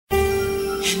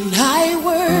and I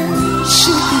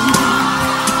worship you.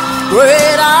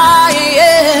 Great I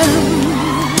am,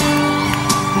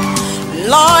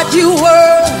 Lord, you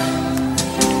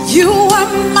are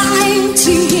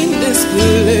mighty in this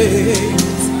place.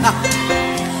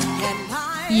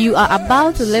 You are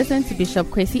about to listen to Bishop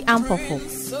Kwesi Ampofo,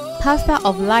 pastor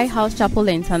of Lighthouse Chapel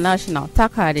International,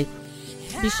 Takoradi.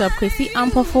 Bishop Kwesi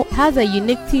Ampofo has a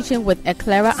unique teaching with a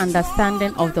clearer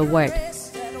understanding of the word.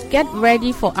 Get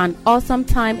ready for an awesome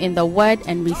time in the word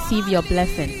and receive your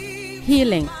blessing,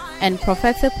 healing, and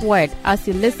prophetic word as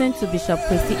you listen to Bishop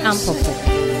Kwesi Ampofo.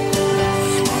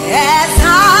 As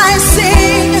I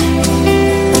sing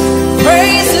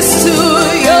praises to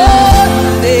your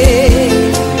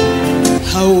name,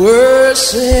 I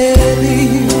worship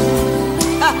you.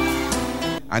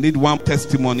 I need one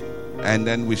testimony and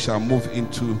then we shall move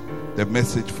into the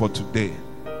message for today.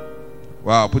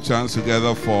 Wow, put your hands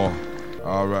together for,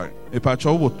 all right. A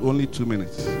patrol with only 2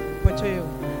 minutes.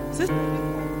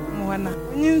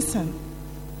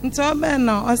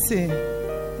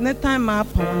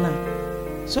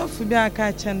 So for be a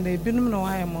catch and they been no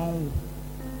I am on.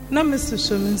 No, Mr.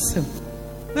 Shuminson.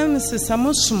 No, Mr.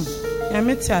 Samusum.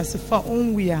 Yametias for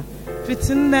own we are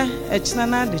fitting there a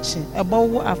chanadichi, a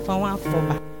bow a found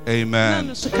for.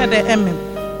 Amen. So can the emin.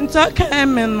 And talk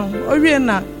emin or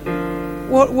Riena.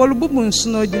 What bubun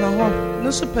snow in a home. No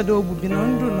superdo would be no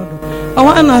do. I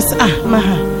want us,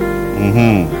 maha.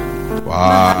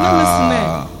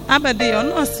 Wow. Abade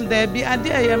on us there be a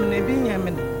dear yaman a being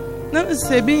yaman. No,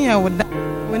 Mr. Binya would die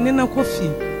when in a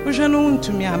coffee. We shall know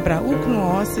to me, Abra, who can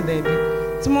was the baby.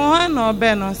 Tomorrow, no,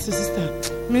 Ben or sister.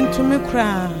 Mean to me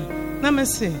cry.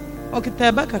 Namaste. Okay,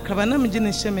 tabaka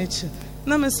cavanamagina shemich.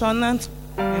 Namas on Nant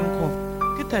and call.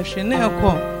 Kitashi, near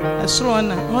call. A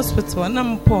shrona hospital, and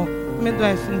I'm poor.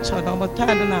 Midwife and child, about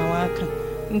tired and our work.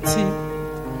 And tea.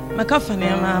 Macaphony,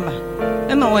 mamma.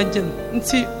 And our agent. And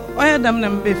tea. Why damn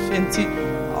them beef and tea.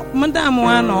 Madame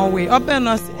one always. Or Ben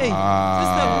us, eh?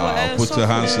 Put your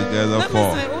hands together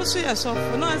for.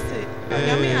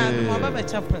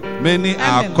 Many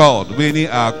are called, many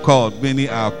are called, many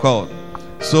are called.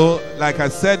 So, like I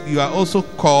said, you are also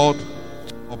called to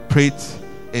operate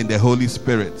in the Holy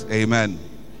Spirit. Amen.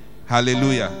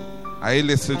 Hallelujah. Are you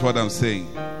listening to what I'm saying?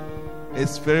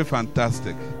 It's very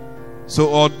fantastic.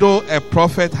 So, although a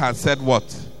prophet has said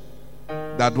what?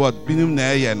 That what?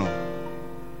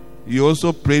 You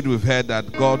also prayed with her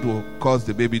that God will cause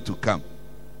the baby to come.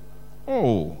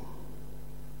 Oh.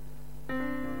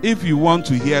 If you want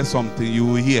to hear something, you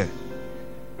will hear.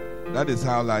 That is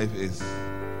how life is.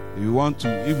 If you want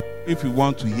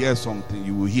to hear something,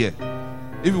 you will hear.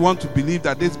 If you want to believe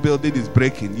that this building is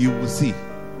breaking, you will see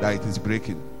that it is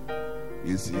breaking.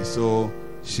 You see. So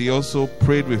she also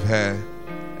prayed with her,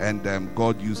 and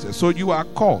God used her. So you are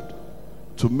called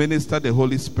to minister the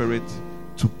Holy Spirit,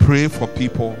 to pray for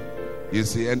people, you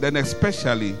see, and then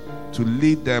especially to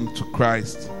lead them to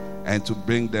Christ and to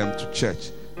bring them to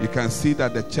church. You can see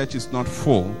that the church is not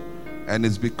full, and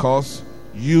it's because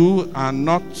you are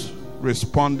not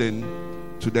responding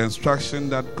to the instruction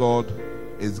that God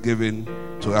is giving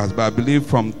to us. But I believe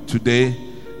from today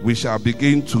we shall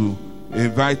begin to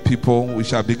invite people, we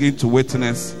shall begin to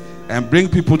witness and bring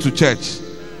people to church.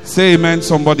 Say amen,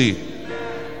 somebody.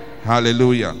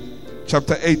 Hallelujah.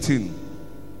 Chapter 18.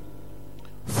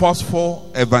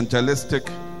 Forceful evangelistic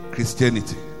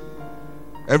Christianity.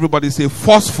 Everybody say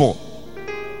forceful.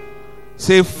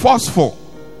 Say forceful.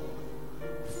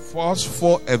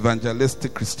 Forceful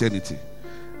evangelistic Christianity.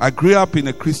 I grew up in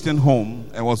a Christian home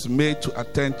and was made to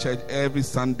attend church every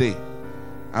Sunday.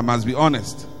 I must be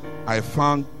honest, I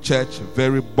found church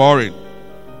very boring.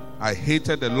 I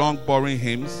hated the long, boring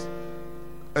hymns,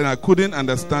 and I couldn't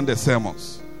understand the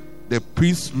sermons. The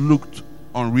priests looked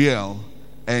unreal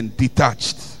and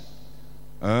detached.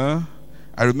 I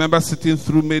remember sitting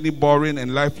through many boring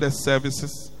and lifeless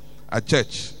services at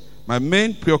church. My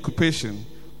main preoccupation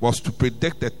was to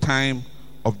predict the time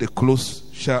of the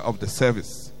closure of the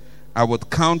service. I would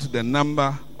count the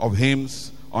number of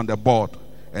hymns on the board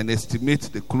and estimate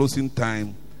the closing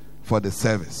time for the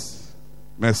service.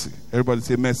 Mercy. Everybody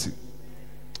say mercy.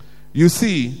 You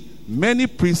see, many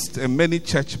priests and many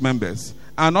church members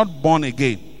are not born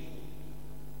again.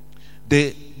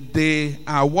 They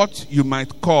are what you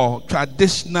might call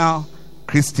traditional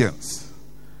Christians.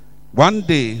 One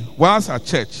day, whilst at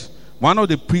church, one of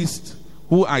the priests,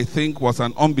 who I think was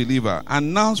an unbeliever,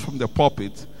 announced from the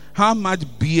pulpit how much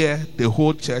beer the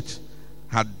whole church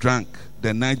had drank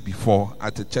the night before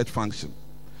at a church function.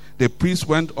 The priest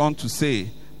went on to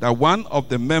say that one of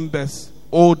the members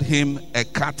owed him a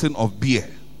carton of beer.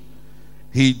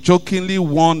 He jokingly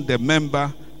warned the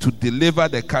member to deliver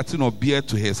the cutting of beer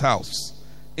to his house.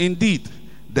 Indeed,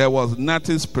 there was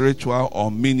nothing spiritual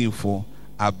or meaningful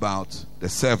about the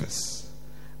service.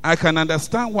 I can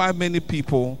understand why many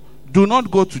people do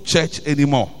not go to church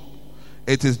anymore.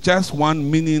 It is just one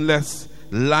meaningless,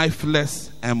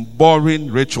 lifeless, and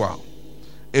boring ritual.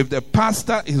 If the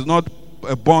pastor is not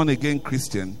a born-again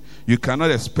Christian, you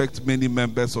cannot expect many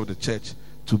members of the church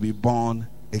to be born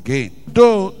again.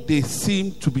 Though they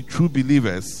seem to be true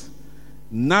believers,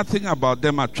 nothing about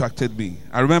them attracted me.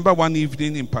 I remember one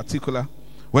evening in particular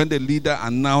when the leader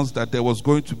announced that there was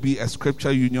going to be a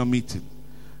scripture union meeting.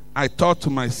 I thought to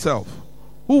myself,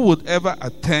 who would ever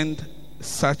attend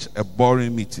such a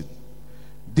boring meeting?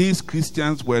 These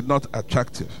Christians were not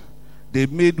attractive. They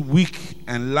made weak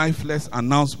and lifeless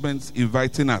announcements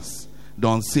inviting us, the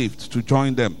unsaved, to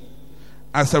join them.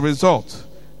 As a result,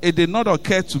 it did not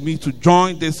occur to me to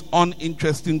join this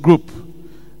uninteresting group.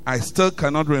 I still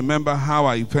cannot remember how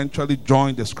I eventually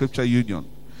joined the Scripture Union.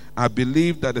 I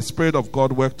believe that the Spirit of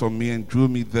God worked on me and drew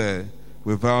me there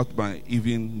without my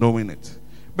even knowing it.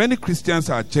 Many Christians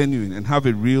are genuine and have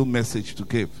a real message to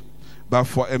give. But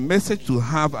for a message to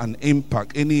have an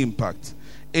impact, any impact,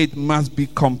 it must be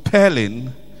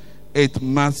compelling. It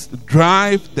must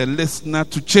drive the listener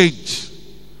to change.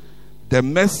 The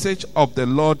message of the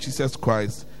Lord Jesus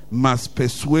Christ must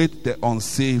persuade the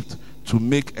unsaved to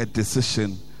make a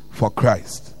decision for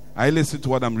Christ. I listen to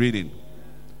what I'm reading.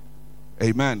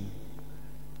 Amen.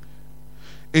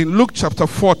 In Luke chapter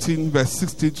 14, verse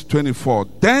 16 to 24,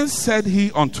 then said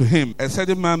he unto him, a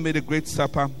certain man made a great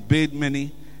supper, bade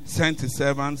many, sent his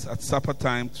servants at supper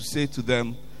time to say to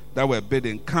them that were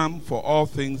bidden, come, for all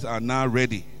things are now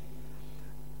ready.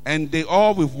 And they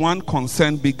all with one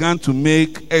consent began to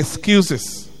make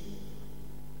excuses.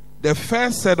 The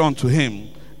first said unto him,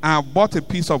 I have bought a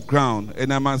piece of ground,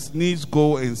 and I must needs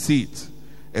go and see it.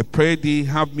 I pray thee,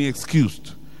 have me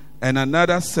excused. And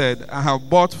another said, I have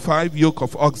bought 5 yoke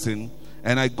of oxen,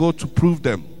 and I go to prove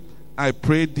them. I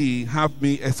pray thee, have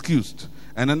me excused.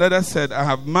 And another said, I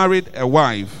have married a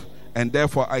wife, and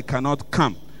therefore I cannot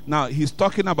come. Now, he's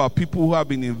talking about people who have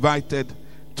been invited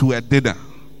to a dinner.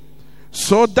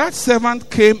 So that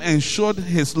servant came and showed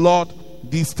his lord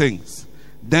these things.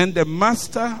 Then the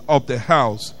master of the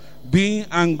house, being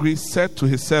angry, said to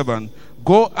his servant,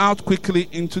 go out quickly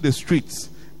into the streets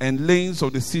and lanes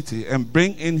of the city, and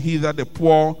bring in hither the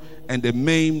poor and the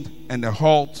maimed and the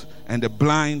halt and the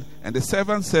blind. And the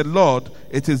servant said, Lord,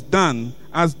 it is done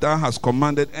as thou hast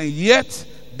commanded, and yet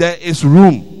there is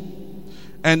room.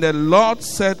 And the Lord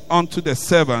said unto the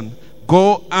servant,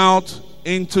 go out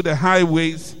into the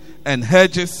highways and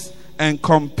hedges, and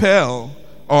compel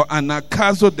or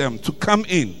anakazo them to come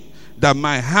in, that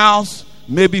my house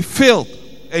may be filled.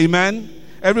 Amen.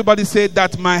 Everybody say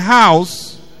that my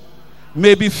house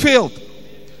may be filled.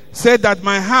 Say that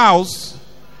my house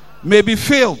may be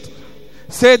filled.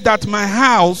 Say that my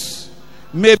house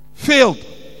may be filled.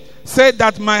 Say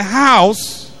that my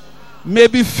house may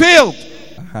be filled.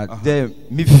 De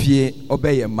mi fie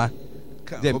obeye ma.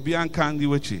 Obianka ndi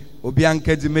wechi.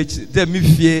 Obianka di mechi. De mi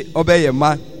fie obeye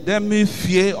ma. De mi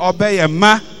fie obeye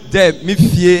ma. De mi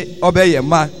fie obeye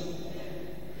ma.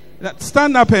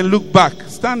 Stand up and look back.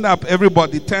 Stand up,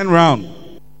 everybody. Turn round.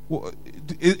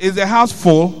 Is the house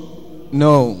full?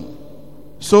 No.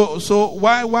 So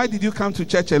why did you come to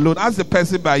church alone? Ask the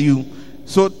person by you.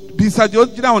 So besides you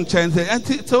on chance and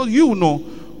tell you know,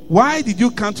 why did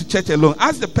you come to church alone?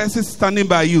 Ask the person standing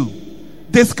by you.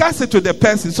 Discuss it with the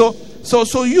person.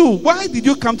 So you, why did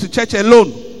you come to church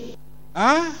alone?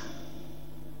 Huh?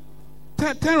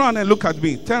 Turn around and look at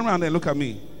me. Turn around and look at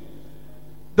me.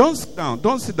 Don't sit down.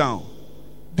 Don't sit down.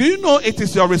 Do you know it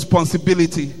is your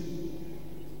responsibility?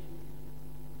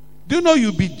 Do you know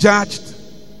you'll be judged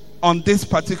on this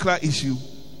particular issue?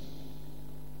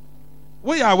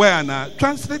 We are aware now.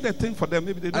 Translate the thing for them.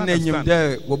 Maybe they don't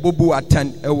understand.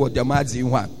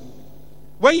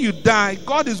 When you die,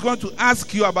 God is going to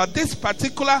ask you about this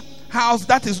particular house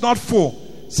that is not full.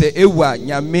 Are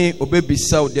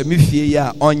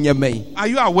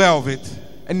you aware of it?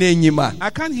 I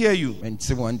can't hear you.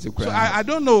 So I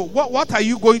don't know. What are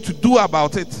you going to do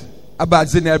about it?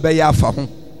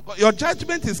 Your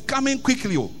judgment is coming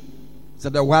quickly.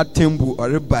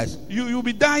 You'll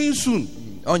be dying soon.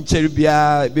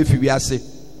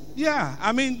 Yeah,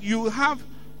 I mean, you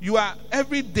are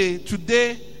every day,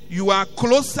 today, you are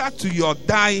closer to your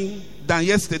dying than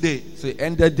yesterday.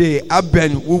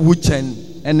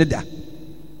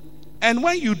 And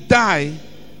when you die,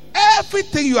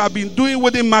 everything you have been doing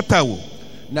wouldn't matter.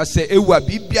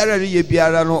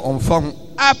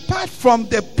 Apart from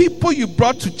the people you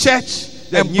brought to church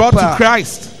and brought to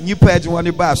Christ. Nipa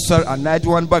edwani ba asor ana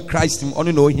edwani ba Christ mu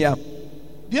ono no ohia.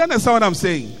 Do you understand what I'm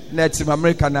saying? Net in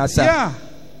America na asa. Yeah.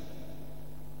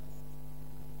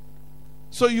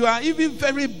 So you are even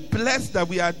very blessed that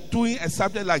we are doing a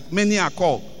subject like many are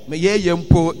called. Me ye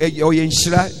yempo oye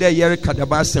nshira de yere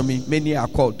kadaba asemi many are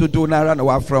called. Dodo na ara na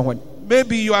wa fra hon.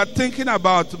 Maybe you are thinking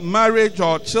about marriage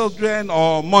or children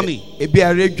or money. Ebi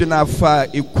aredwena fa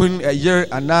ekun yer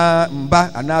ana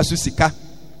mba ana so sika.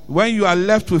 When you are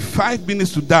left with 5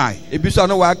 minutes to die, Ebi so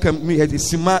na wa kam mi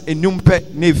edisima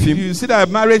enumpe na efim. you see that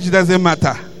marriage doesn't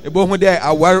matter. Ebo hu de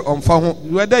awar onfa ho.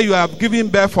 Whether you have given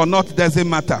birth or not doesn't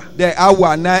matter. De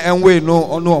awa na enwe no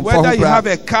ono onfa ho. Whether you have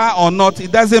a car or not,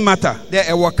 it doesn't matter. De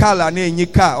ewo kala na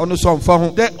enyi car ono so onfa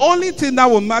ho. The only thing that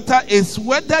will matter is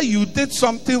whether you did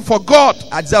something for God.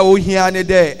 Adza ohia ne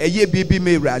de eye bibi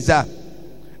me raza.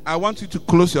 I want you to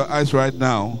close your eyes right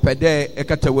now. Pede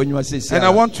ekata wanyu asesi. And I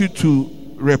want you to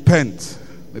repent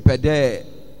pede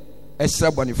esra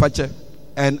bonifache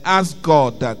and ask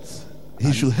God that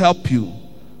He should help you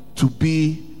to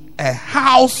be a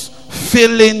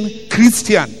house-filling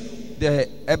Christian. De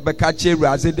ebekache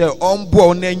raze de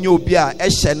ombo na enye obi a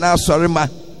ehye na asorema.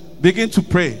 Begin to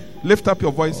pray. Lift up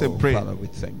your voice and pray. Father, we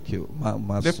thank you.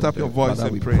 Lift up your voice Father,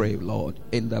 and we pray. Lord,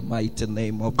 in the mighty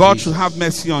name of God Jesus. should have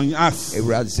mercy on us.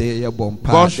 God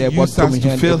God should use us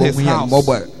to fill His house.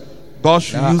 God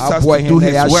should use us to do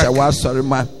His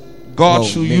work. God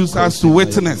should use us to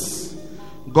witness.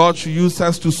 God should use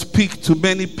us to speak to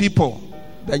many people.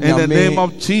 In the name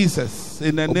of Jesus.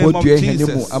 In the name of Jesus. In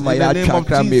the name of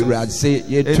Jesus.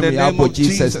 In the name of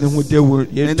Jesus. In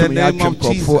the name of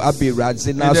Jesus.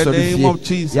 In the name of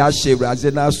Jesus.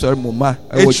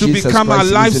 It should become a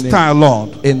lifestyle,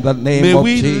 Lord. In the name May of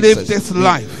we Jesus. live this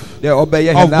life of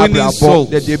winning souls.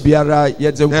 The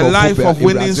life of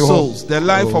winning souls. The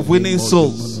life of winning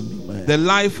souls. The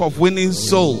life of winning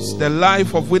souls. The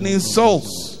life of winning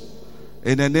souls.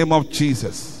 In the name of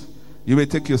Jesus. You may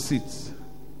take your seats.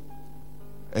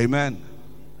 Amen.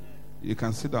 You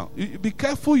can sit down. Be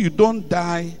careful you don't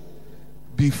die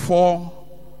before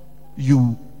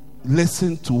you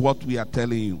listen to what we are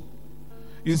telling you.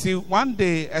 You see, one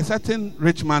day a certain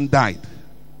rich man died.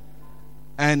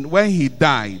 And when he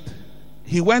died,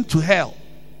 he went to hell.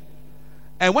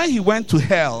 And when he went to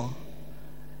hell,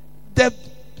 the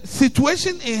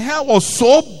situation in hell was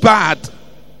so bad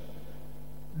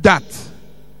that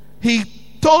he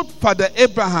told Father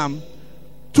Abraham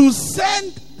to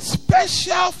send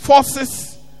special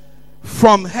forces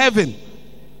from heaven,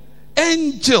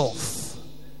 angels,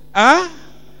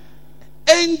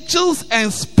 angels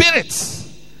and spirits,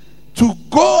 to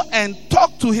go and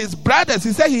talk to his brothers.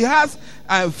 He said he has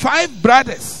 5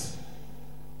 brothers,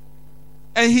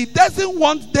 and he doesn't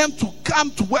want them to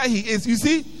come to where he is. You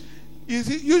see,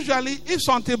 usually if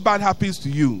something bad happens to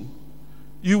you,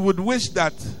 you would wish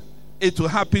that it will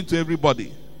happen to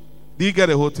everybody. Do you get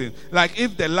the whole thing? Like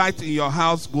if the light in your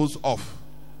house goes off,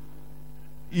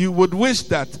 you would wish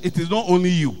that it is not only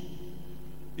you.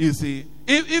 You see,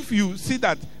 if you see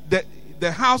that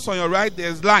the house on your right,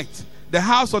 there's light. The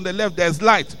house on the left, there's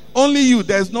light. Only you,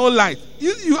 there's no light.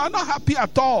 You are not happy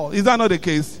at all. Is that not the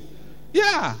case?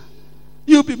 Yeah.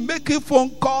 You'll be making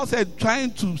phone calls and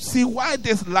trying to see why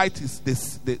this light is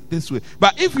this way.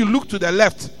 But if you look to the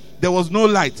left, there was no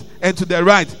light. And to the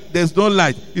right, there's no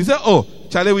light. You say, oh,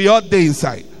 Charlie, we all day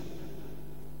inside.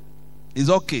 It's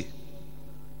okay.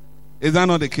 Is that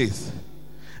not the case?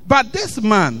 But this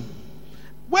man,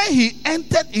 when he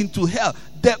entered into hell,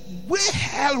 the way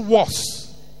hell was,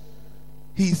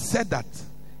 he said that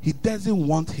he doesn't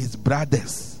want his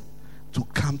brothers to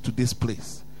come to this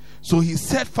place. So he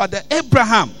said, Father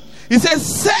Abraham, he said,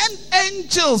 send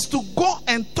angels to go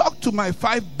and talk to my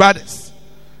 5 brothers.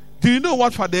 Do you know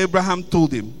what Father Abraham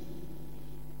told him?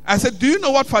 I said, do you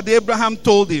know what Father Abraham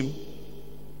told him?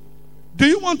 Do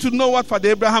you want to know what Father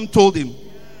Abraham told him?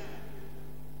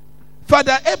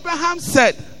 Father Abraham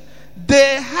said,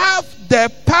 they have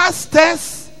the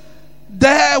pastors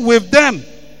there with them,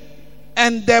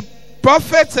 and the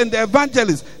prophets and the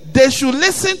evangelists. They should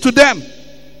listen to them.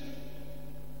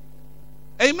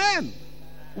 Amen.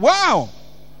 Wow.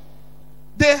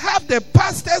 They have the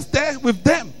pastors there with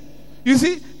them. You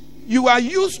see, you are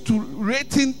used to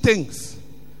rating things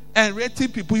and rating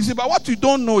people. You see, but what you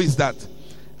don't know is that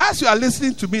as you are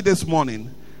listening to me this morning,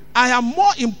 I am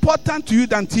more important to you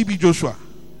than TB Joshua.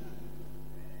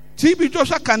 TB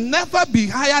Joshua can never be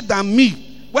higher than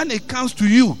me when it comes to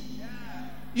you.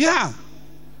 Yeah.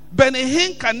 Benny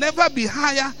Hinn can never be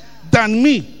higher than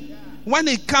me when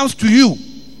it comes to you.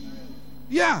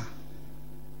 Yeah.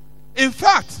 In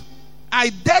fact, I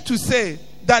dare to say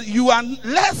that you are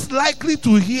less likely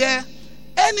to hear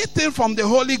anything from the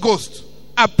Holy Ghost,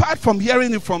 apart from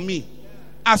hearing it from me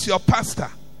as your pastor,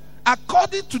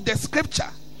 according to the scripture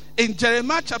in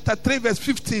Jeremiah chapter 3 verse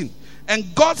 15,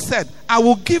 and God said, I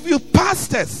will give you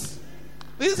pastors.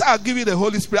 This is, I'll give you the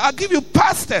Holy Spirit. I'll give you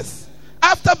pastors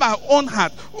after my own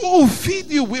heart, who will feed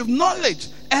you with knowledge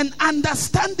and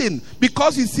understanding.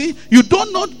 Because you see, you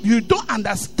don't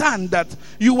understand that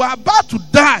you are about to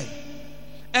die,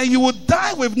 and you will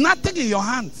die with nothing in your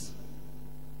hands.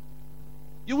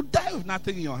 You will die with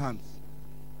nothing in your hands.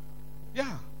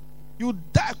 Yeah. You will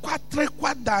die,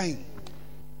 quite dying.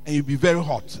 And you'll be very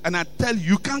hot. And I tell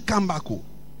you, you can't come back home.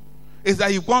 It's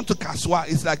like you've gone to Kaswa.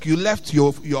 It's like you left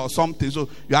your something, so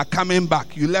you are coming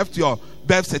back. You left your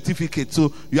birth certificate,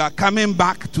 so you are coming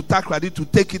back to Takrady to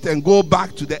take it and go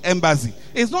back to the embassy.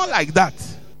 It's not like that.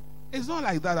 It's not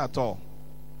like that at all.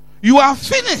 You are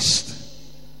finished.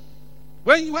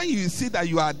 When you see that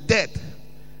you are dead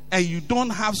and you don't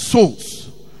have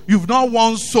souls, you've not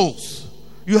won souls,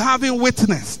 you haven't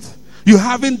witnessed, you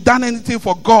haven't done anything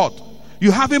for God,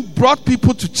 you haven't brought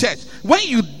people to church. When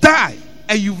you die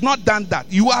and you've not done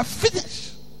that, you are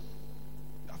finished.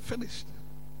 You are finished.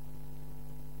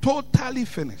 Totally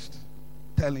finished.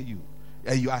 Telling you.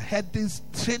 And you are heading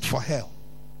straight for hell.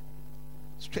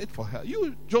 Straight for hell.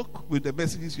 You joke with the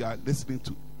messages you are listening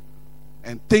to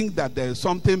and think that there is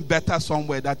something better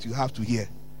somewhere that you have to hear.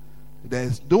 There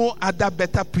is no other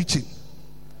better preaching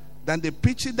than the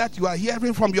preaching that you are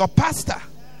hearing from your pastor.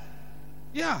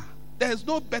 Yeah. There is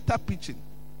no better preaching.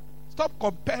 Stop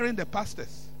comparing the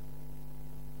pastors.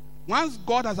 Once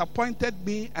God has appointed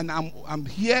me and I'm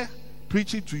here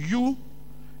preaching to you,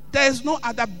 there is no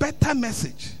other better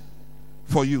message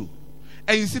for you.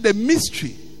 And you see, the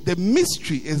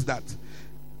mystery is that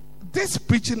this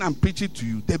preaching I'm preaching to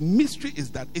you, the mystery is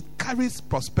that it carries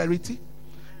prosperity.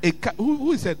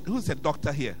 Who is a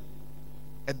doctor here?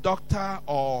 A doctor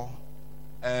or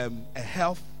a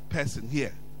health person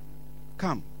here?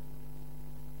 Come.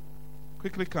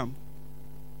 Quickly come.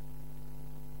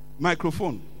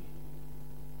 Microphone.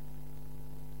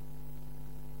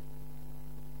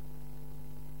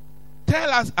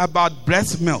 Tell us about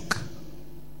breast milk.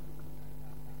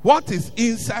 What is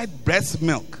inside breast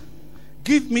milk?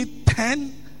 Give me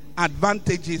 10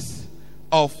 advantages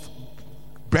of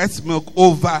breast milk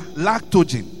over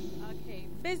lactogen. Okay,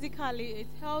 basically it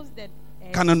helps the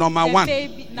number one.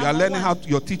 Baby, you are learning how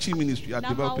your teaching ministry. You are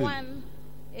developing. Number one,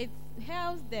 it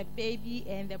helps the baby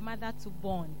and the mother to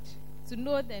bond, to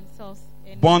know themselves.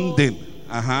 And Bonding.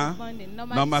 Bonding.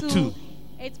 Number two.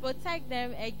 It protects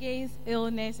them against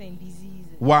illness and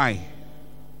diseases. Why?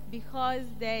 Because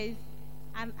there is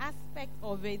an aspect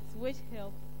of it which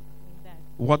helps in that.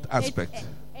 What aspect?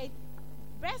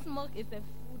 Breast milk is a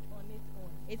food on its own.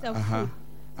 It's a food.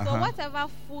 So whatever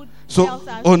food tells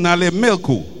us. Onale milk,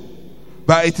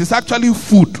 but it is actually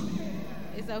food.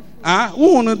 It's a food.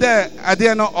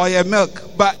 Oil milk,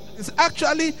 but it's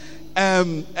actually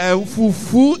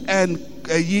fufu and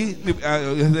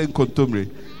kontomire.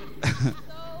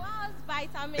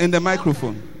 In the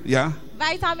microphone, yeah.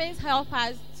 Vitamins help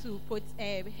us to build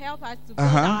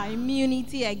our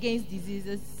immunity against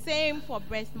diseases. Same for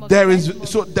breast milk. There is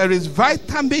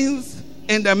vitamins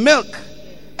in the milk.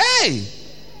 Hey,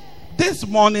 this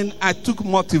morning I took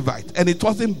Multivite and it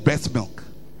wasn't breast milk.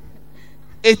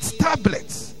 It's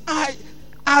tablets.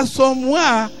 As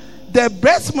somewhere the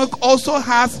breast milk also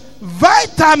has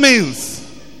vitamins.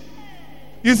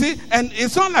 You see, and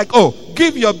it's not like,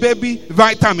 give your baby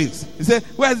vitamins. You say,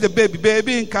 where's the baby?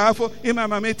 Baby in Kafo,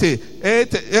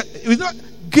 we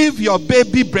don't give your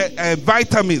baby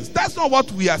vitamins. That's not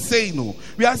what we are saying. No,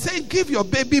 we are saying give your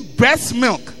baby breast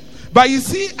milk. But you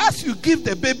see, as you give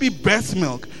the baby breast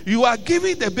milk, you are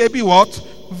giving the baby what?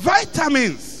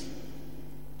 Vitamins.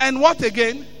 And what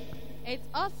again? It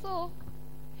also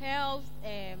helps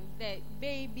the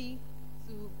baby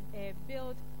to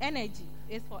build energy.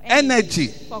 It's for energy.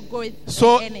 For growth.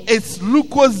 So energy. It's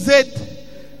Lucozade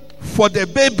for the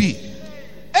baby.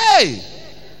 Hey,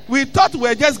 we thought we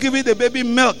were just giving the baby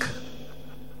milk.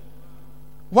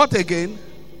 What again?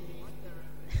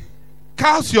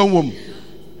 Calcium.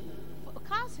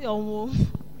 Calcium.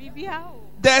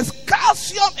 There's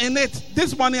calcium in it.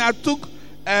 This morning I took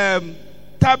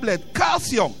tablet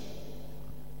calcium.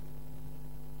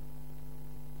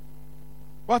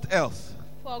 What else?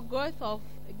 For growth of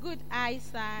good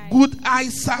eyesight. Good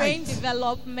eyesight. Brain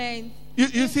development.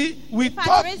 You see, we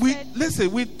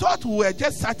thought we were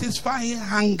just satisfying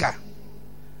hunger,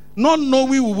 not knowing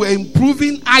we were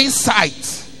improving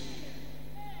eyesight.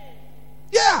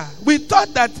 Yeah, we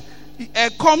thought that a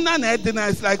common dinner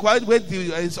is like,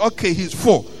 it's okay, he's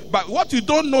 4. but what you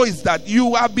don't know is that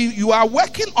you are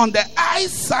working on the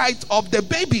eyesight of the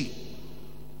baby.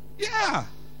 Yeah.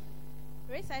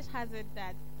 Research has it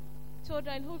that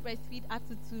children who breastfeed up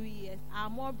to 2 years are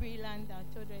more brilliant than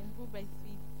children who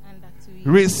breastfeed under 2 years.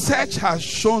 Research has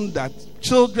shown that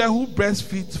children who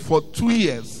breastfeed for 2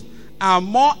 years are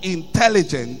more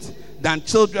intelligent than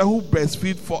children who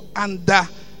breastfeed for under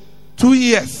 2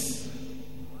 years.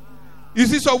 You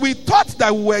see, so we thought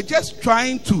that we were just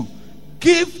trying to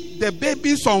give the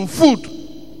baby some food,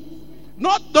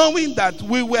 not knowing that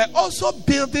we were also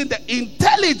building the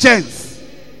intelligence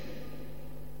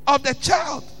of the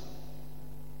child.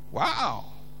 Wow.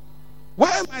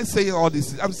 Why am I saying all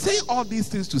these things? I'm saying all these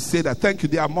things to say that, thank you,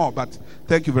 there are more, but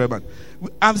thank you very much.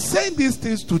 I'm saying these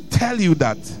things to tell you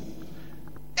that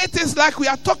it is like we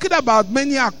are talking about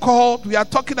many are called, we are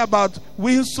talking about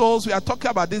win souls, we are talking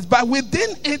about this, but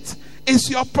within it is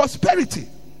your prosperity.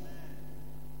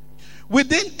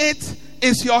 Within it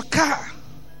is your car.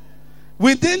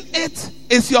 Within it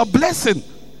is your blessing.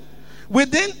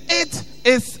 Within it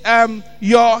is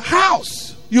your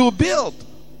house you build.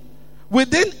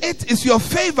 Within it is your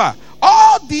favor.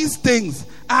 All these things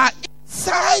are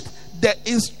inside the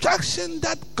instruction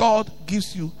that God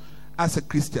gives you as a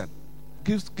Christian.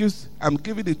 I'm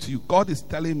giving it to you. God is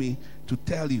telling me to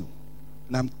tell you.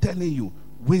 And I'm telling you,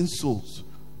 win souls.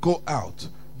 Go out.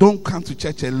 Don't come to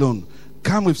church alone.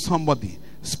 Come with somebody.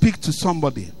 Speak to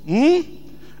somebody.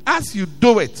 As you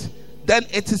do it, then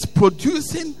it is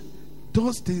producing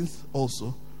those things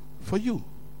also for you.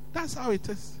 That's how it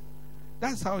is.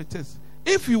 That's how it is.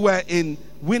 If you were in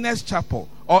Winners Chapel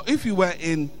or if you were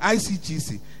in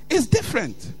ICGC, it's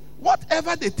different.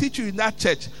 Whatever they teach you in that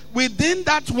church, within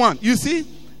that one, you see,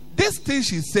 this thing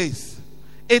she says,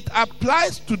 it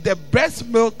applies to the breast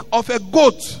milk of a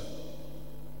goat.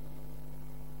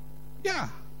 Yeah.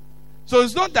 So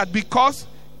it's not that because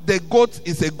the goat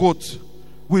is a goat,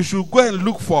 we should go and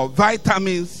look for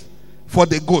vitamins for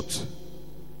the goat.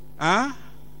 Huh?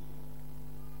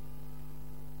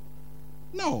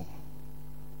 No.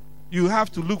 You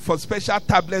have to look for special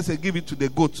tablets and give it to the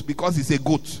goat because it's a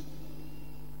goat.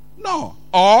 No.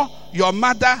 Or your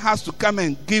mother has to come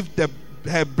and give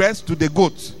her breast to the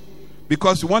goat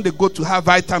because you want the goat to have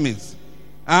vitamins.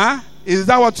 Huh? Is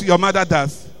that what your mother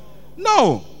does?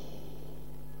 No.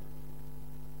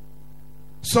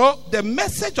 So the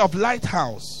message of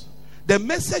Lighthouse, the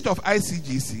message of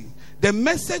ICGC, the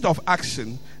message of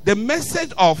Action, the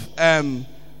message of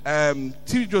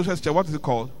T. Joseph's Church, what is it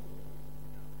called?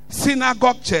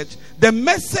 Synagogue Church, the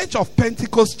message of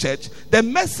Pentecost Church, the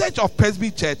message of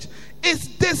Presby Church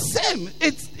is the same.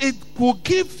 It will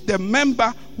give the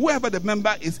member, whoever the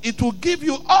member is, it will give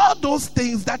you all those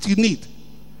things that you need.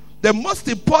 The most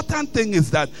important thing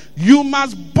is that you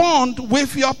must bond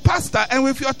with your pastor and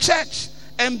with your church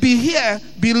and be here,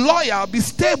 be loyal, be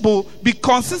stable, be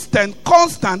consistent,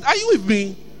 constant. Are you with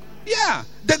me? Yeah.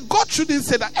 The God shouldn't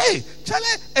say that, hey, Charlie,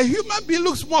 a human being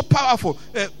looks more powerful.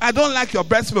 I don't like your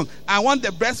breast milk. I want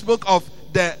the breast milk of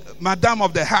the madam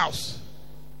of the house.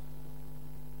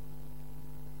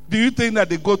 Do you think that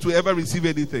the goat will ever receive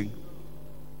anything?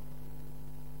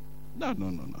 No.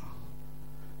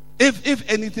 If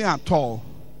anything at all,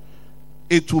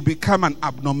 it will become an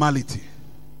abnormality.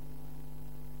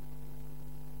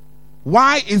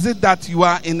 Why is it that you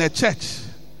are in a church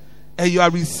and you are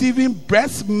receiving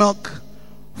breast milk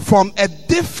from a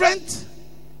different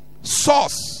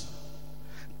source,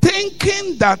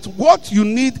 thinking that what you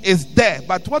need is there,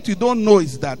 but what you don't know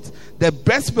is that the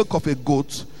breast milk of a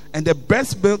goat and the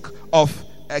breast milk of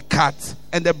a cat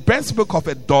and the breast milk of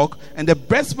a dog and the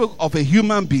breast milk of a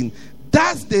human being,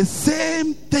 that's the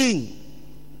same thing.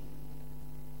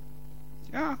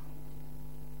 Yeah.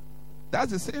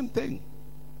 That's the same thing.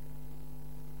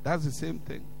 That's the same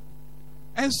thing.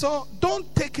 And so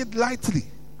don't take it lightly.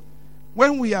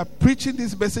 When we are preaching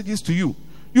these messages to you,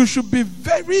 you should be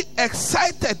very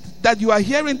excited that you are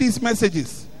hearing these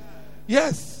messages.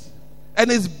 Yes. And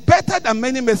it's better than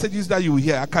many messages that you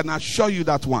hear. I can assure you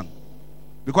that one.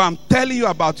 Because I'm telling you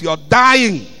about your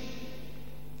dying.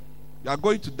 You are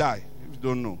going to die if you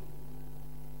don't know.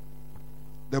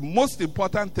 The most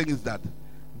important thing is that,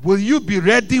 will you be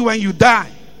ready when you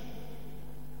die?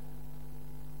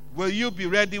 Will you be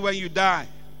ready when you die?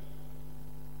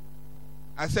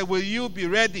 I said, will you be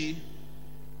ready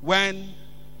when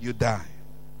you die?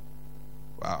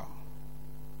 Wow.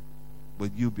 Will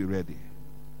you be ready?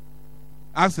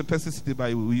 Ask the person sitting by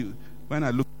you. When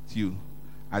I look at you,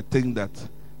 I think that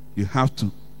you have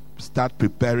to start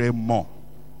preparing more.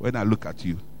 When I look at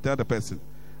you, tell the person,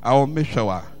 I will make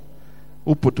sure.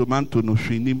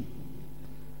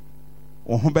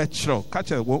 Ohobechro.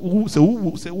 Catch a who say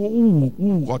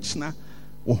who watchna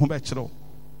Ohobechro.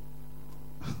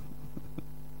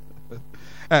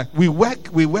 We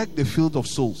work the field of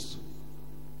souls.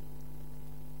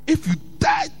 If you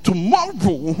die tomorrow,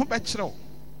 Ohobechro,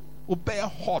 obey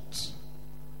hot.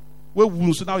 Where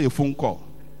will now your phone call?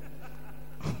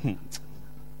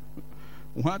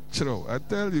 What true? I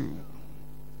tell you.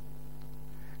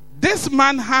 This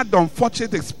man had the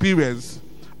unfortunate experience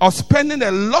of spending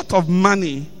a lot of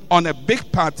money on a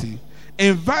big party,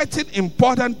 inviting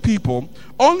important people,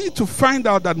 only to find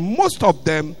out that most of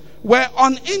them were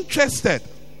uninterested.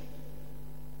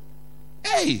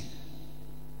 Hey!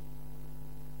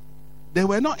 They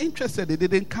were not interested, they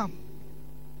didn't come.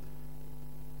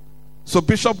 So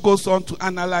Bishop goes on to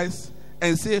analyze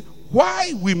and say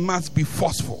why we must be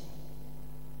forceful.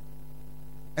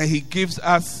 And he gives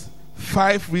us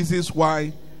 5 reasons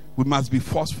why we must be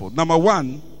forceful. Number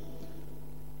 1,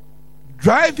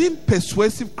 driving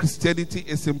persuasive Christianity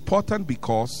is important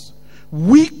because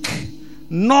weak,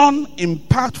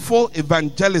 non-impactful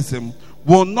evangelism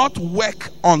will not work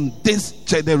on this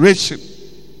generation.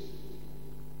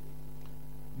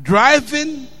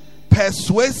 Driving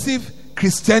persuasive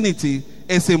Christianity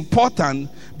is important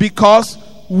because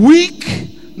weak,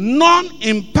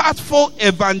 non-impactful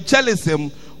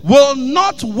evangelism will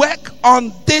not work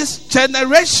on this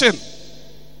generation.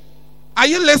 Are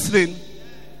you listening?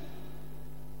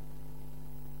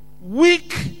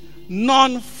 Weak,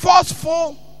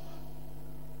 non-forceful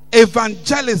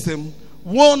evangelism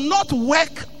will not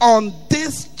work on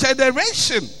this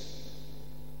generation.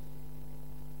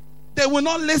 They will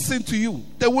not listen to you.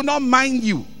 They will not mind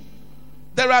you.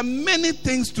 There are many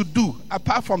things to do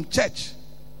apart from church.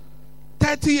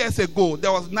 30 years ago,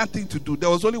 there was nothing to do. There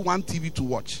was only one TV to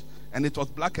watch, and it was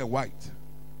black and white.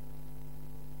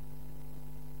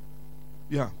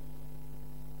 Yeah.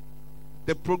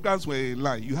 The programs were in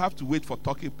line. You have to wait for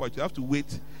Talking Point. You have to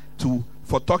wait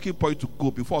for Talking Point to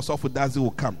go before Sofudazi will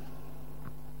come.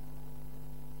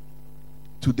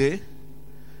 Today,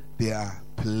 there are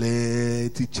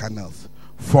plenty channels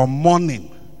from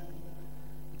morning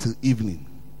till evening.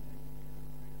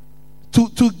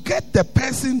 To get the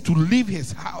person to leave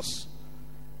his house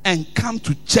and come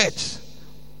to church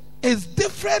is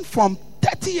different from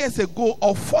 30 years ago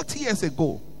or 40 years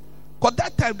ago. Because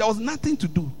that time there was nothing to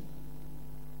do.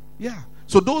 Yeah.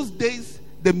 So those days,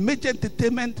 the major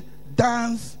entertainment,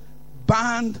 dance,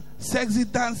 band, sexy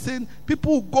dancing,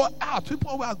 people would go out.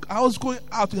 People were always going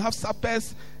out. You have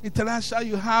Sapes International,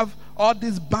 you have all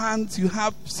these bands, you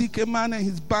have CK Man and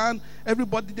his band.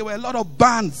 Everybody, there were a lot of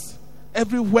bands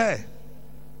everywhere.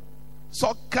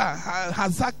 Soccer,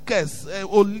 Hazakes,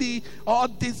 Oli, all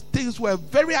these things were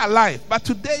very alive. But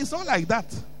today it's not like that.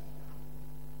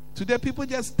 Today people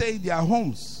just stay in their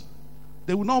homes.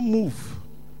 They will not move.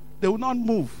 They will not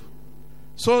move.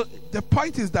 So the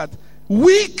point is that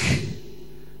weak,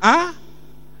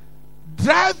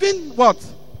 driving what?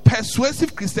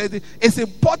 Persuasive Christianity is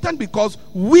important because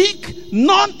weak,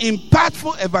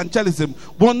 non-impactful evangelism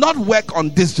will not work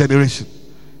on this generation.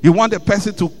 You want a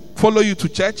person to follow you to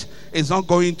church, it's not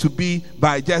going to be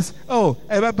by just,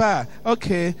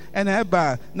 okay, and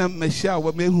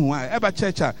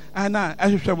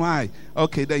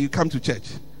okay, then you come to church.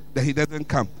 Then he doesn't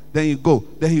come. Then you go.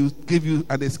 Then he will give you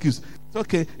an excuse. It's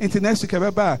okay, into next week,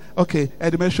 okay,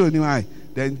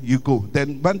 then you go.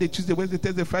 Then Monday, Tuesday, Wednesday,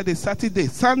 Thursday, Friday, Saturday,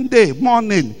 Sunday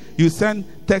morning, you send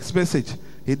text message.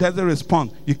 He doesn't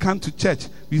respond. You come to church.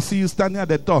 We see you standing at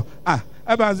the door. I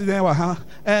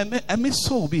miss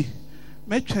so be.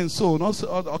 So also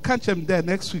I'll catch him there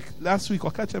next week. Last week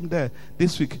I'll catch him there.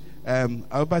 This week,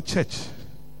 about church.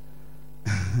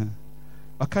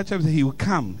 I'll catch him. He will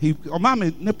come.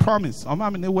 Mama no promise.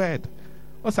 Mama no word.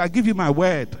 Also I give you my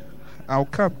word. I'll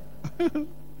come.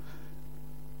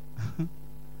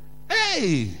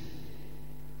 Hey.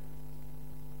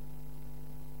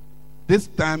 This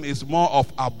time is more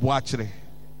of abuachre.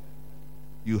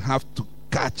 You have to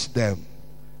catch them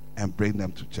and bring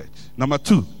them to church. Number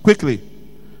 2, quickly.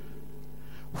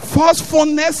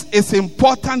 Forcefulness is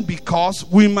important because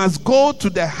we must go to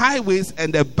the highways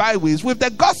and the byways with the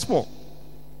gospel.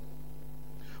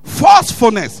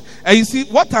 Forcefulness. And you see,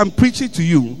 what I'm preaching to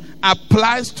you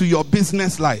applies to your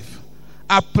business life,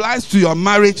 applies to your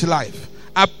marriage life,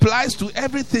 applies to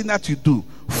everything that you do.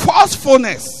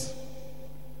 Forcefulness.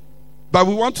 But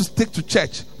we want to stick to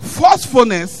church.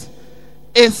 Forcefulness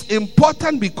is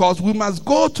important because we must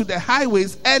go to the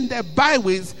highways and the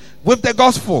byways with the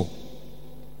gospel.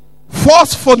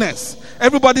 Forcefulness.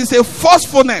 Everybody say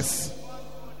forcefulness.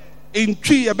 In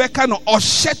tree, or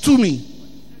share to me.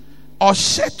 Or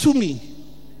share to me.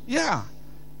 Yeah.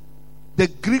 The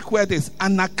Greek word is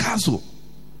anakazo.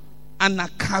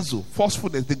 Anakazo.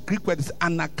 Forcefulness. The Greek word is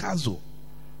anakazo.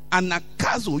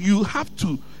 Anakazo. You have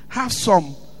to have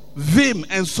some vim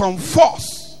and some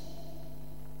force.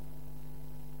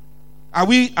 Are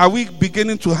we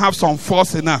beginning to have some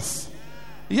force in us?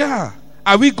 Yeah.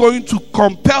 Are we going to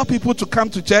compel people to come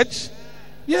to church?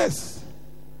 Yes.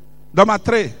 Number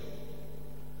 3.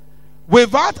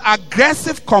 Without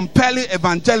aggressive, compelling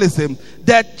evangelism,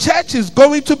 the church is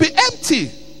going to be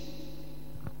empty.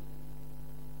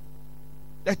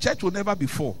 The church will never be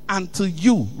full until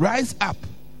you rise up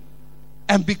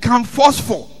and become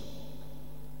forceful.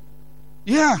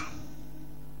 Yeah.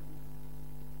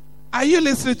 Are you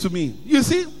listening to me? You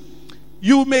see,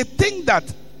 you may think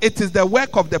that it is the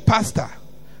work of the pastor,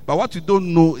 but what you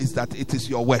don't know is that it is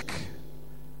your work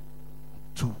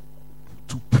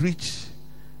to preach,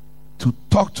 to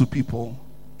talk to people,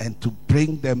 and to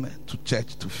bring them to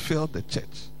church, to fill the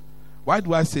church. Why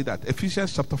do I say that?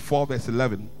 Ephesians chapter 4 verse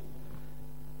 11.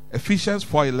 Ephesians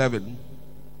 4:11.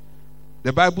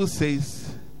 The Bible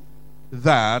says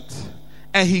that,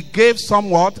 and he gave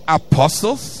somewhat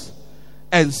apostles,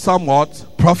 and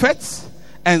somewhat prophets,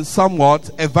 and somewhat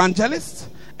evangelists,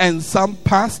 and some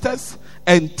pastors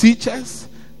and teachers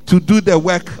to do the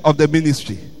work of the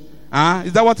ministry.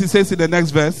 Is that what he says in the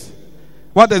next verse?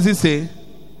 What does he say?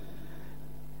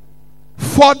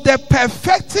 For the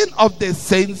perfecting of the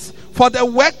saints, for the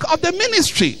work of the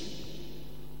ministry.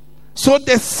 So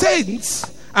the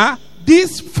saints,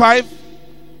 these 5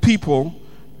 people,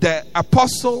 the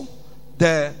apostle,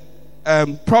 the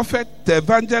prophet, the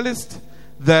evangelist,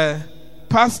 the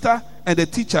pastor, and the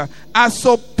teacher, are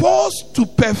supposed to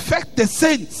perfect the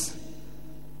saints.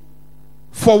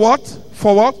 For what?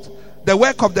 For what? The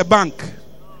work of the bank,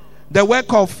 the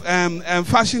work of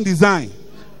fashion design,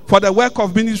 for the work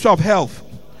of ministry of health.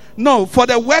 No, for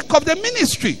the work of the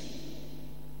ministry.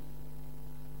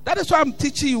 That is why I'm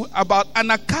teaching you about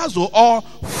anakazo, or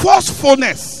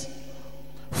forcefulness.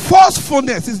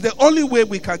 Forcefulness is the only way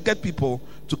we can get people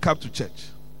to come to church.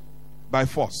 By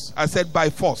force. I said by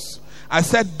force. I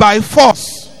said by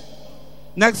force.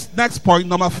 Next point,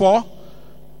 number 4.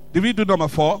 Did we do number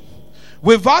 4?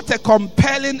 Without a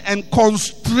compelling and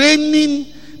constraining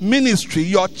ministry,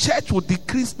 your church will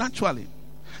decrease naturally.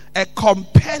 A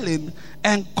compelling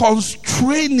and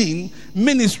constraining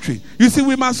ministry. You see,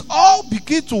 we must all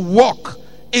begin to walk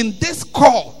in this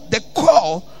call, the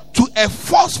call to a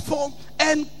forceful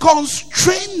and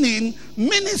constraining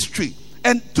ministry.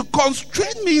 And to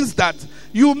constrain means that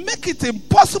you make it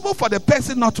impossible for the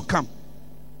person not to come.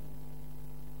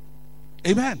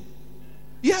 Amen.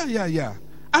 Yeah.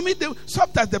 I mean,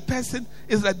 sometimes the person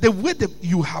is like the way that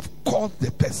you have called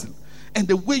the person and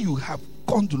the way you have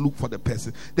gone to look for the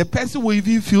person will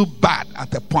even feel bad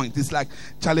at a point. It's like,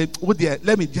 Charlie,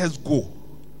 let me just go.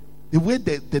 The way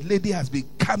the lady has been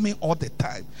coming all the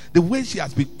time, the way she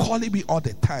has been calling me all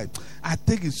the time, I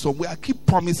think it's somewhere. I keep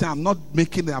promising I'm not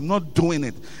making it, I'm not doing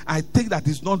it. I think that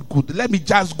it's not good. Let me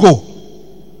just go.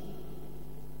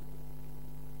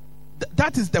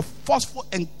 That is the forceful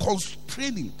and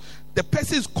constraining. The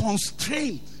person is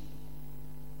constrained.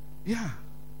 Yeah.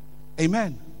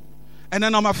 Amen. And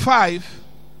then number 5,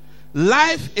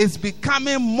 life is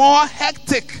becoming more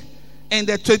hectic in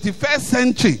the 21st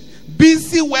century.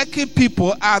 Busy working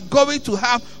people are going to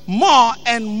have more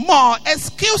and more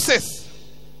excuses.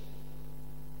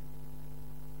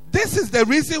 This is the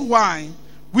reason why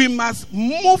we must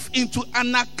move into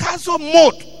anakazo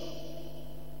mode.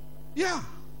 Yeah.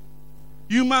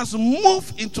 You must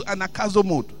move into anakazo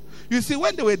mode. You see,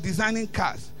 when they were designing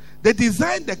cars, they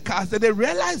designed the cars and they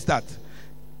realized that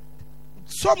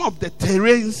some of the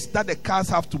terrains that the cars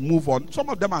have to move on, some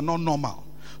of them are not normal.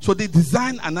 So they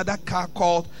designed another car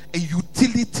called a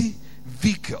utility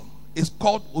vehicle. It's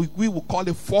called, we will call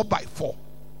it 4x4.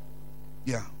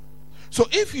 Yeah. So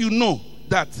if you know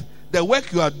that the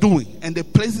work you are doing and the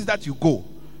places that you go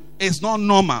is not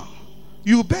normal,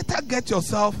 you better get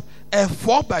yourself a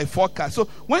 4x4 car. So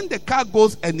when the car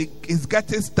goes and it is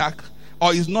getting stuck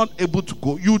or is not able to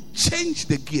go, you change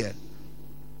the gear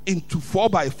into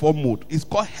 4x4 mode. It's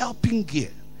called helping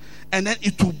gear. And then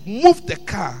it will move the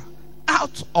car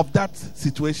out of that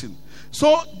situation.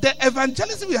 So the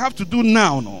evangelism we have to do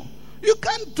now, you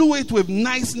can't do it with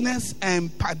niceness and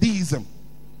padism.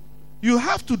 You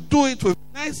have to do it with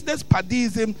niceness,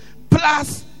 padism,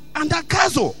 plus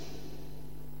anakazo.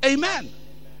 Amen.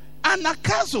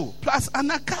 Anakazo plus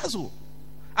anakazo.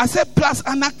 I said plus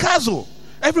anakazo.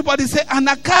 Everybody say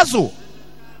anakazo.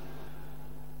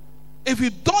 If you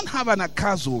don't have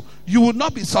anakazo, you will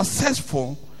not be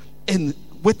successful in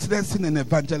witnessing and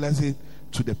evangelizing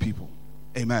to the people.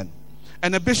 Amen.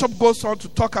 And the bishop goes on to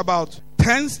talk about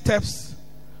 10 steps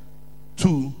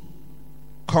to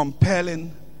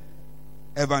compelling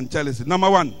evangelism. Number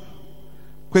one,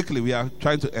 quickly, we are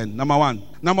trying to end. Number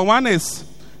one is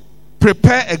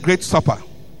prepare a great supper.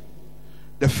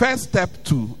 The first step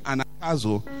to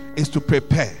anakazo is to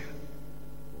prepare.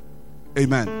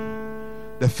 Amen.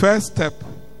 The first step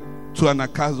to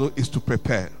anakazo is to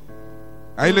prepare.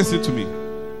 Are you listening to me?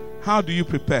 How do you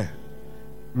prepare?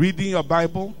 Reading your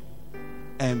Bible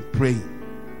and praying.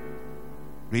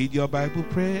 Read your Bible,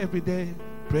 pray every day,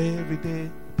 pray every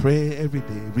day, pray every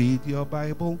day. Read your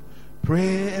Bible,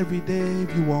 pray every day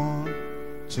if you want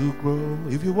to grow.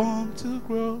 If you want to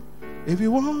grow, if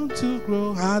you want to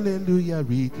grow, hallelujah.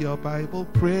 Read your Bible,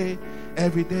 pray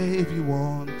every day if you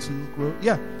want to grow.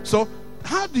 Yeah, so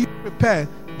how do you prepare?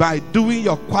 By doing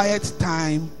your quiet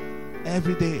time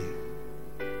every day.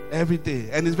 Every day.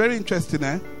 And it's very interesting,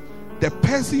 the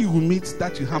person you will meet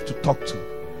that you have to talk to,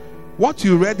 what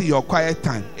you read in your quiet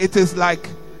time, it is like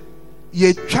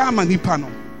ye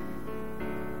chamanipano.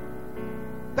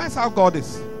 That's how God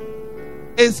is.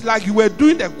 It's like you were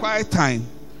doing the quiet time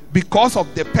because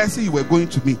of the person you were going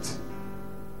to meet.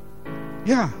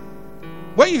 Yeah.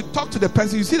 When you talk to the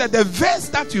person, you see that the verse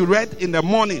that you read in the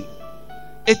morning,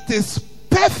 it is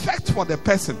perfect for the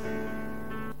person.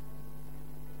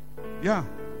 Yeah.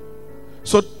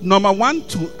 So number one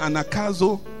to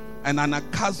anakazo and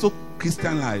anakazo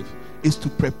Christian life is to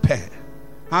prepare.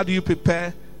 How do you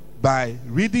prepare? By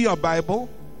reading your Bible,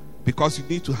 because you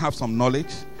need to have some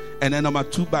knowledge. And then number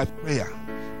two, by prayer,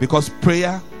 because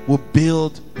prayer will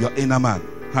build your inner man.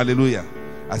 Hallelujah.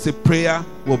 I say prayer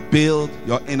will build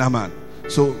your inner man.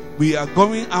 So we are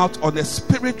going out on a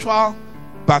spiritual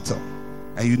battle,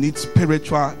 and you need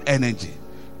spiritual energy.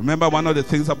 Remember, one of the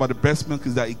things about the breast milk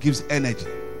is that it gives energy.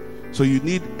 So you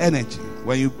need energy.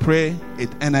 When you pray, it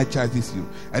energizes you.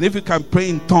 And if you can pray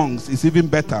in tongues, it's even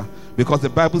better, because the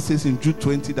Bible says in Jude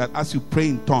 20 that as you pray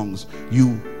in tongues,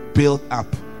 you build up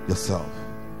yourself.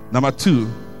 Number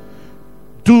two,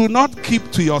 do not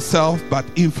keep to yourself but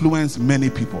influence many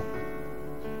people.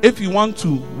 If you want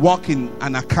to walk in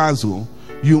anakazo,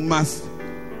 you must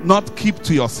not keep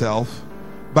to yourself,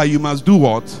 but you must do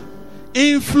what?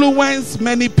 Influence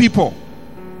many people.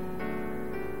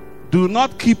 Do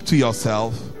not keep to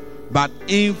yourself, but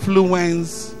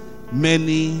influence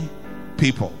many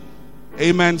people.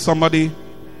 Amen, somebody?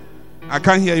 I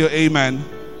can't hear your amen.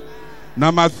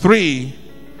 Number three,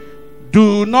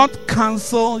 do not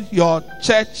cancel your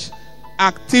church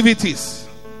activities.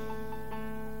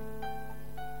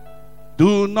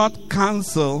 Do not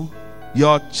cancel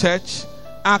your church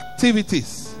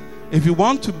activities. If you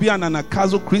want to be an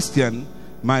anakazo Christian,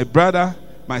 my brother,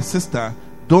 my sister,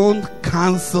 don't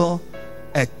cancel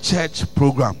a church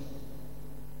program.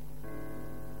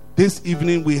 This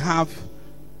evening we have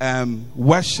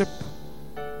worship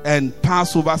and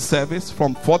Passover service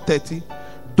from 4:30.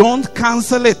 Don't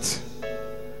cancel it.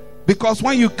 Because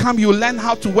when you come, you learn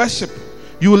how to worship.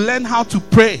 You learn how to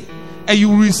pray. And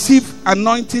you receive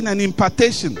anointing and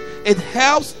impartation. It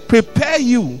helps prepare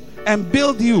you and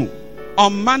build you.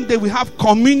 On Monday, we have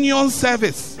communion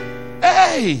service.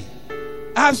 Hey!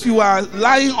 As you are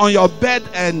lying on your bed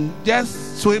and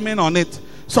just swimming on it,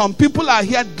 some people are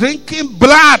here drinking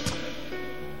blood,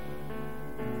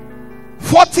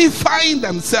 fortifying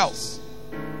themselves.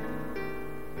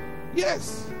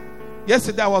 Yes.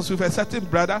 Yesterday I was with a certain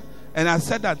brother, and I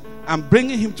said that I'm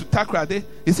bringing him to Takoradi.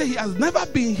 He said he has never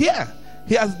been here.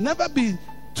 He has never been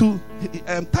to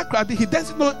Takoradi. He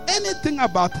doesn't know anything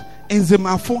about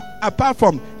Nzimafo apart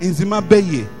from Nzima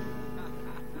Beye.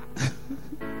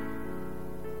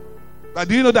 But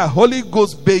do you know that Holy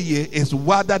Ghost Beye is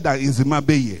wider than Nzima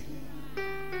Beye?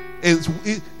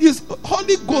 Is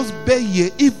Holy Ghost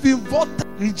Beye even Volta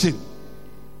region?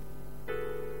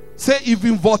 Say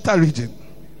even Volta region.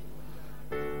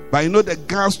 But you know the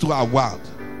girls too are wild.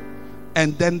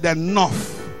 And then the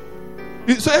north.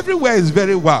 So everywhere is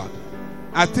very wild.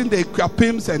 I think the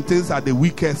Krapims and things are the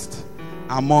weakest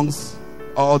amongst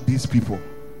all these people.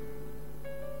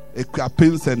 The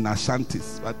Krapims and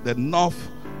Ashantis. But the north,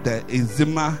 the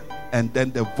Nzima, and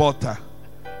then the Volta.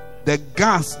 The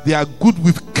gas, they are good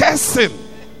with cursing.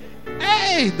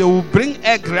 Hey, they will bring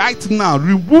egg right now,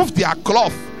 remove their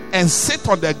cloth, and sit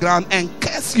on the ground and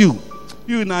curse you.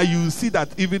 You now you see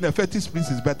that even the fetish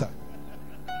priest is better.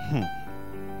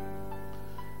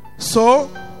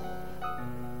 So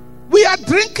we are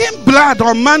drinking blood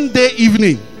on Monday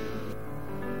evening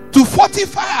to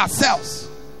fortify ourselves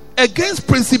against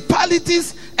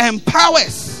principalities and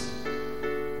powers.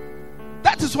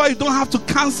 That is why you don't have to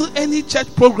cancel any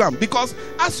church program, because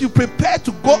as you prepare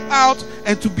to go out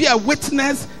and to be a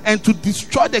witness and to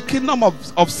destroy the kingdom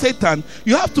of Satan,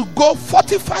 you have to go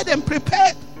fortified and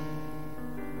prepared.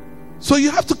 So you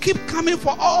have to keep coming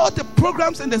for all the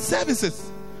programs and the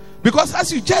services. Because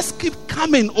as you just keep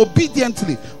coming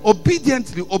obediently,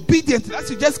 as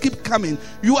you just keep coming,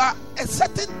 you are a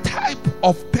certain type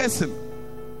of person,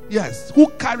 yes, who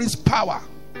carries power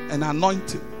and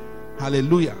anointing.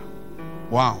 Hallelujah.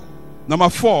 Wow. Number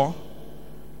 4,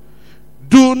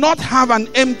 do not have an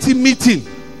empty meeting.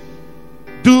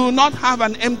 Do not have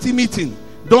an empty meeting.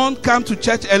 Don't come to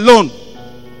church alone.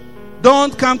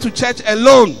 Don't come to church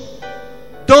alone.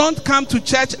 Don't come to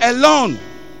church alone.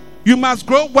 You must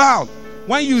grow wild.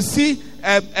 When you see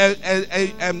a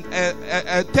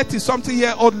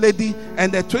 30-something-year-old lady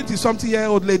and a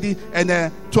 20-something-year-old lady and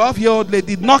a 12-year-old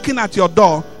lady knocking at your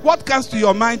door, what comes to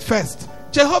your mind first?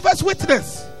 Jehovah's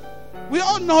Witness. We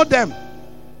all know them.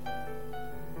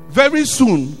 Very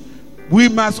soon, we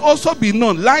must also be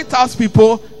known. Lighthouse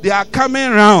people, they are coming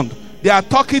around. They are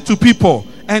talking to people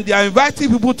and they are inviting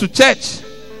people to church.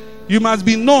 You must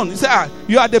be known. You say,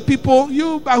 you are the people,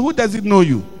 but who doesn't know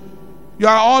you? You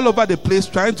are all over the place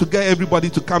trying to get everybody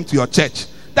to come to your church.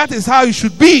 That is how it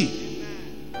should be.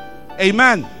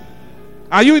 Amen.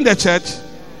 Are you in the church?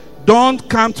 Don't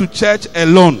come to church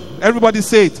alone. Everybody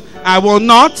say it. I will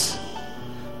not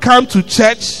come to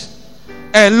church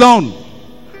alone.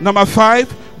 Number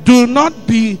 5, do not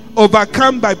be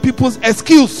overcome by people's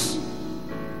excuse.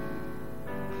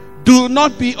 Do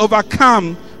not be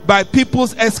overcome by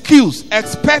people's excuse.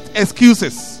 Expect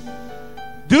excuses.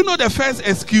 Do you know the first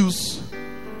excuse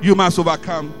you must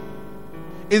overcome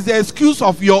is the excuse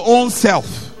of your own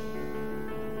self?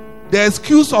 The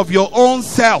excuse of your own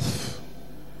self.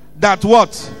 That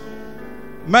what?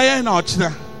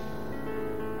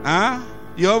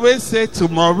 You always say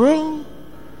tomorrow.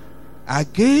 I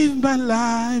gave my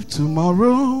life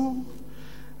tomorrow.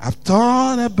 I've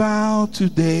thought about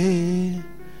today.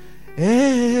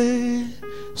 Hey,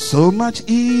 so much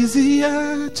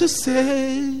easier to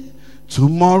say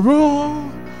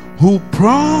tomorrow. Who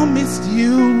promised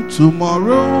you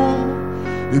tomorrow?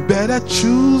 You better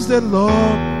choose the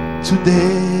Lord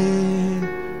today.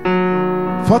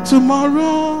 For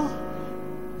tomorrow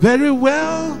very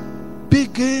well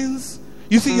begins.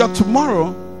 You see, your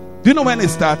tomorrow, do you know when it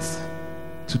starts?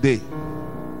 Today.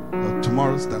 Your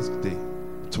tomorrow starts today.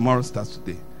 Tomorrow starts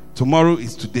today. Tomorrow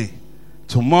is today.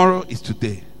 Tomorrow is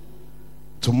today.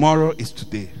 Tomorrow is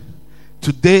today.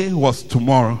 Today was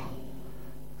tomorrow.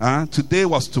 Today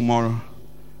was tomorrow.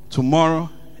 Tomorrow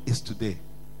is today.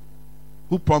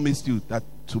 Who promised you that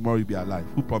tomorrow you'll be alive?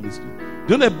 Who promised you?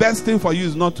 Do you know the best thing for you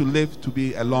is not to live to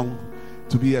be along,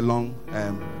 to be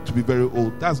very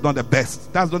old? That's not the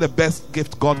best. That's not the best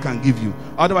gift God can give you.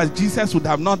 Otherwise, Jesus would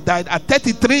have not died at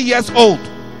 33 years old.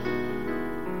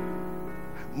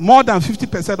 More than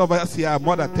 50% of us here are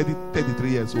more than 33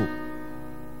 years old.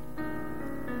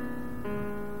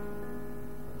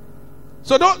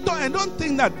 So don't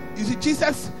think that, you see,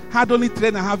 Jesus had only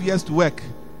 3.5 years to work.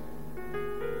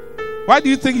 Why do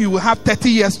you think you will have 30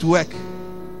 years to work?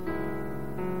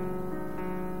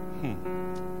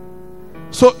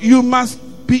 So you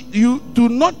do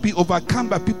not be overcome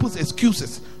by people's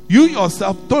excuses. You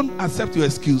yourself don't accept your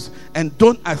excuse and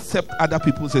don't accept other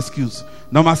people's excuse.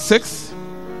 Number 6,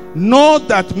 know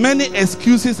that many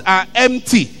excuses are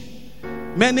empty.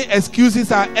 Many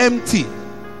excuses are empty.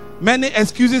 Many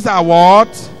excuses are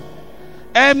what?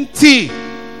 Empty.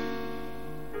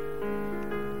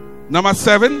 Number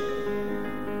 7.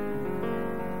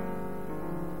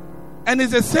 And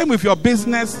it's the same with your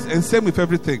business and same with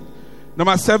everything.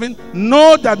 Number 7.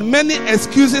 Know that many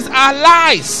excuses are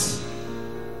lies.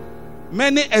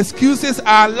 Many excuses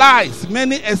are lies.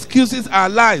 Many excuses are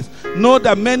lies. Know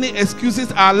that many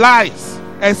excuses are lies.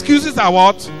 Excuses are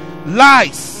what?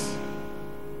 Lies.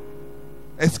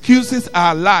 Excuses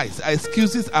are lies.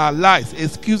 Excuses are lies.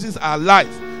 Excuses are lies.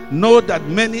 Know that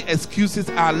many excuses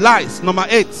are lies. Number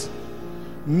 8.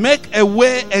 Make a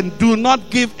way and do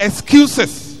not give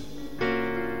excuses.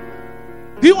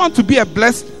 Do you want to be a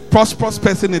blessed, prosperous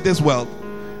person in this world?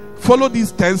 Follow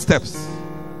these 10 steps.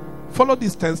 Follow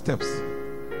these 10 steps.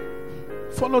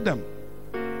 Follow them.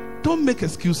 Don't make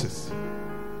excuses.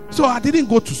 So I didn't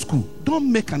go to school.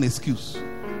 Don't make an excuse.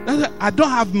 I don't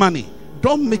have money.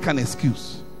 Don't make an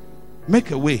excuse.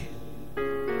 Make a way.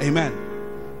 Amen.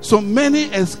 So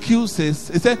many excuses.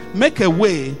 It said, make a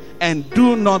way and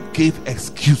do not give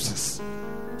excuses.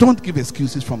 Don't give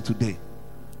excuses from today.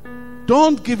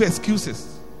 Don't give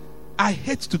excuses. I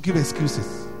hate to give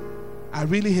excuses. I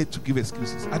really hate to give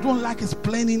excuses. I don't like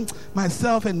explaining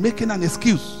myself and making an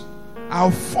excuse.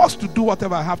 I'm forced to do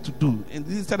whatever I have to do, and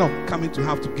instead of coming to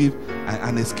have to give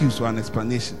an excuse or an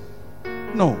explanation.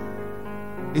 No,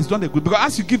 it's not a good, because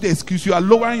as you give the excuse, you are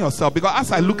lowering yourself. Because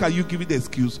as I look at you giving the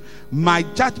excuse, my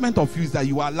judgment of you is that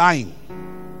you are lying.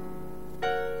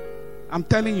 I'm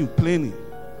telling you plainly,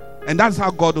 and that's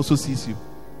how God also sees you.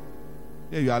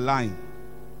 Yeah, you are lying.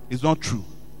 It's not true.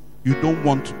 You don't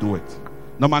want to do it.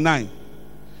 Number 9,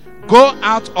 go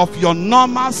out of your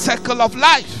normal circle of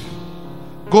life.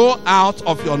 Go out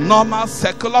of your normal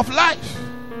circle of life.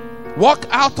 Walk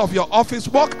out of your office,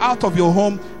 walk out of your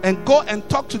home, and go and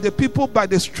talk to the people by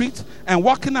the street and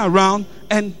walking around,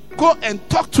 and go and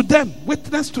talk to them,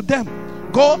 witness to them.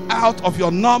 Go out of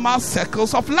your normal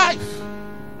circles of life.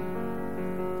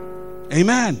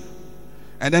 Amen.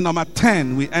 And then number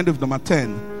 10, we end with number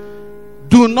 10.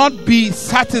 Do not be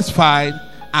satisfied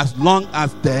as long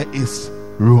as there is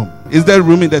room. Is there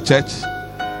room in the church?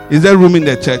 Is there room in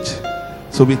the church?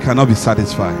 So we cannot be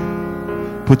satisfied.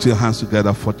 Put your hands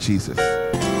together for Jesus. Lord,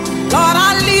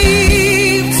 I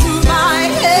lift my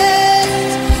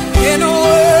head in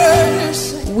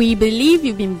worship. We believe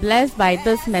you've been blessed by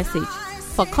this message.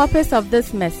 For copies of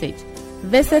this message,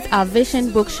 visit our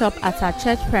Vision Bookshop at our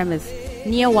church premise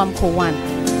near Wampo 1.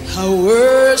 I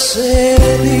worship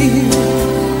you.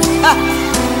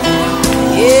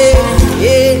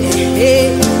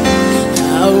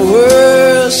 I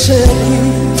worship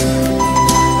you.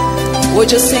 Would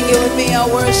you sing it with me? I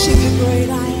worship you, great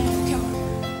I am.